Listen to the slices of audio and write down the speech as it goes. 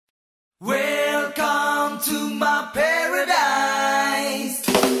to my paradise.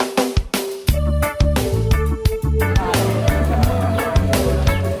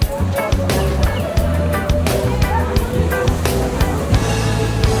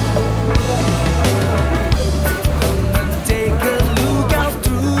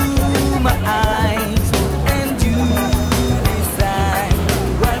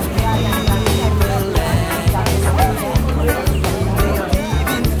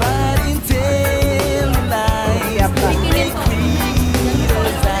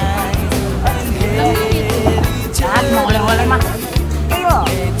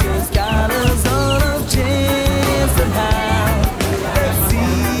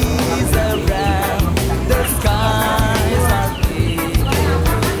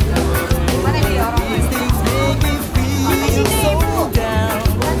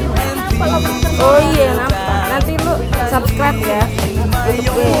 Oh iya, nampak. Nanti lu subscribe ya.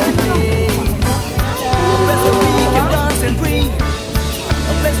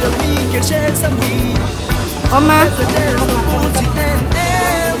 Oma.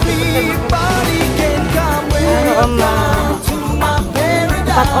 Oma.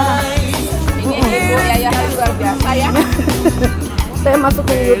 4 orang. Ya luar biasa ya. Saya masuk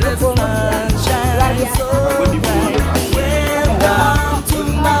ke YouTube luar biasa.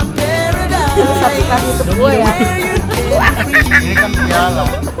 Subscribe YouTube gue ya. Ini kan piala.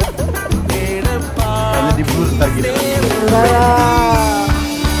 Hanya di bursa gitu.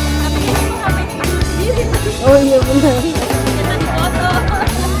 Oh iya benar.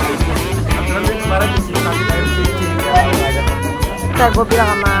 Ntar gue bilang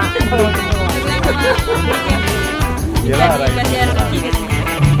sama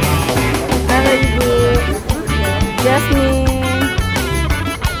halo Ibu Jasmine.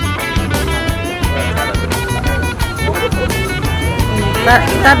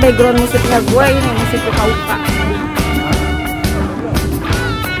 Kita background musiknya gue ini musik buka-buka.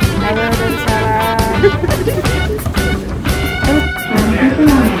 Halo dari Sarah.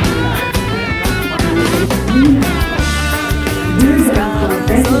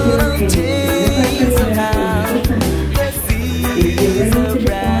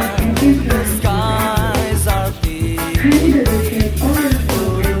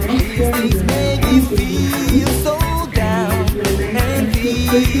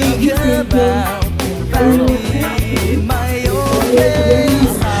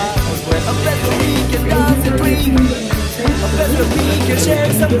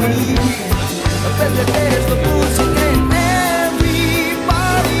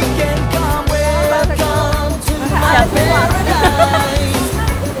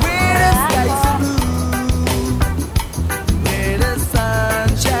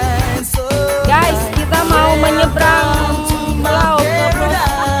 Guys, kita mau menyeberang Pulau ke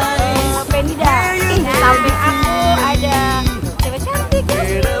Penida. Samping aku ada cewek cantik ya.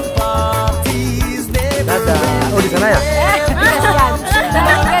 Dadah. Oh di sana ya?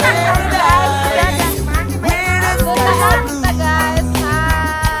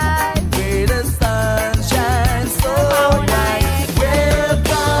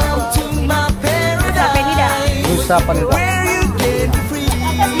 Nusa Penida.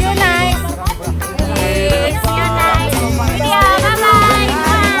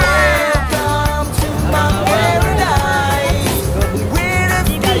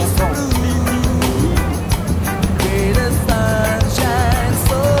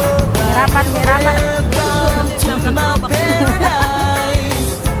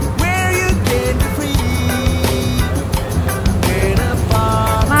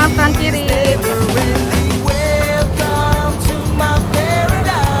 Maafkan kiri.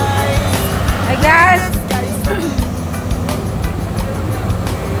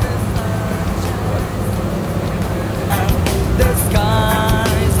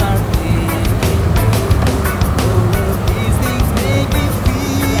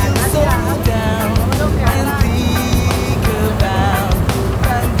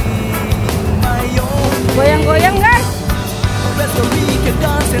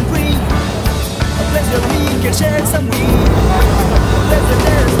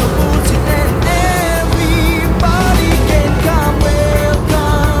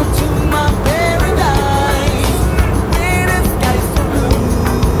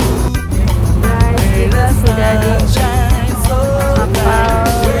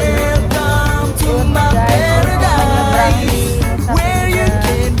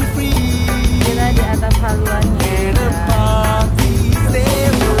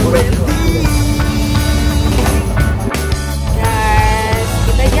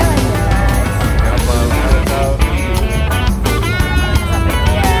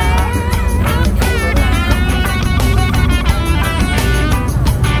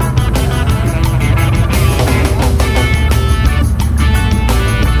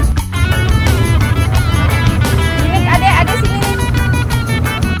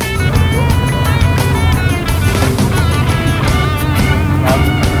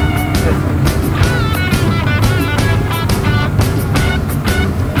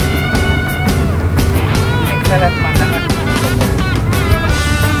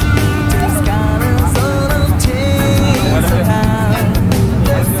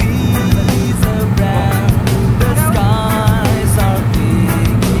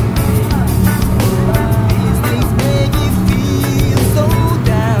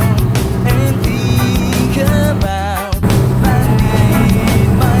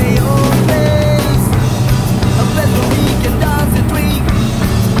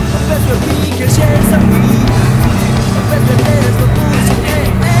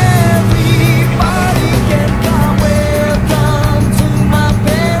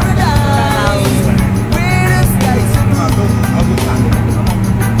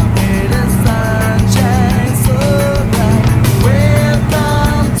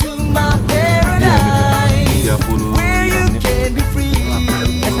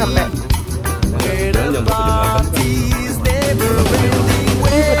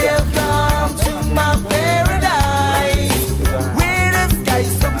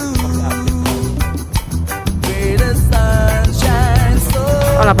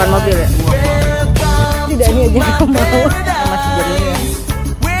 8 mobil ya? Tidak, ini aja yang mau. Masih jadi ya.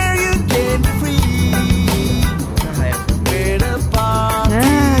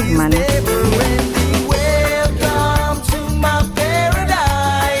 Nah, gimana?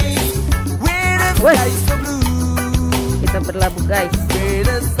 Wes, kita berlabuh guys.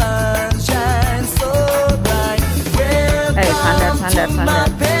 Sandar.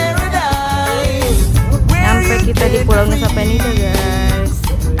 Sampai kita di Pulau Nusa Penida guys.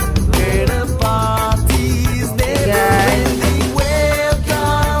 Guys.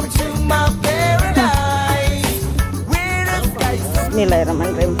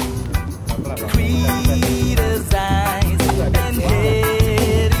 Bismillahirrahmanirrahim.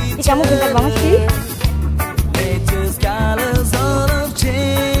 Ih, kamu pintar banget sih.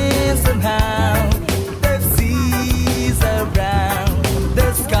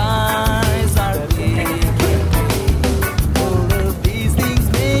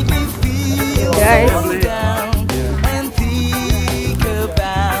 Guys,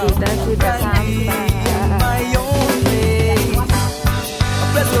 sudah sampai.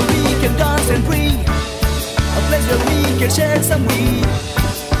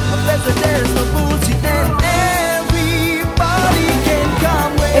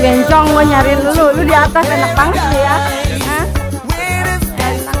 Bencong, gue nyariin lu di atas enak banget sih ya. Hah?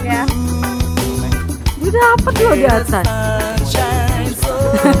 Enak ya. Lu dapet lo di atas.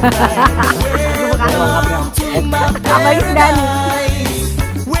 Apalagi si Dani.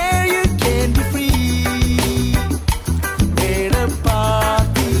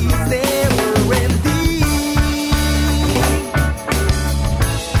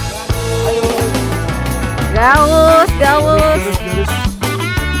 Gaus.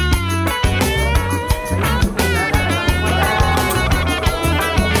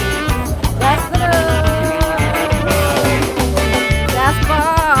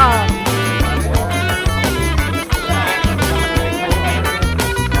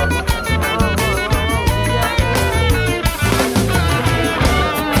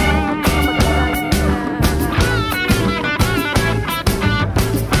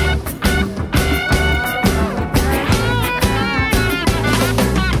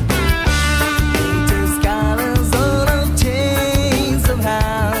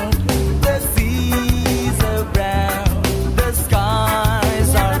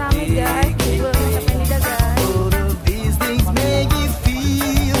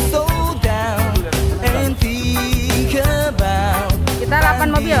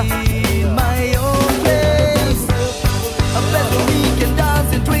 Mobil.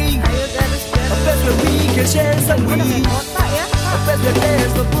 Kota ya. Oh, tapi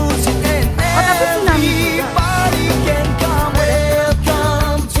tsunami juga. Itu ada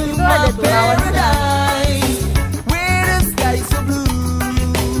Pelabuhan juga.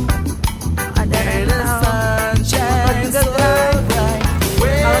 Ada rental juga guys.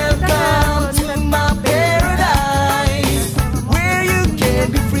 Kalau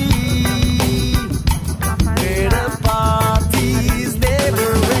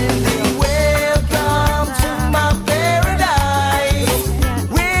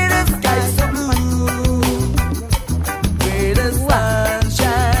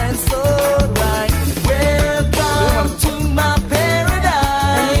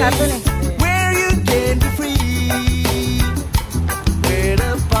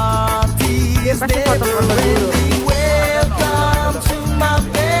kita pasti foto-foto dulu.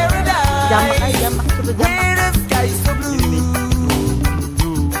 Jamak aja.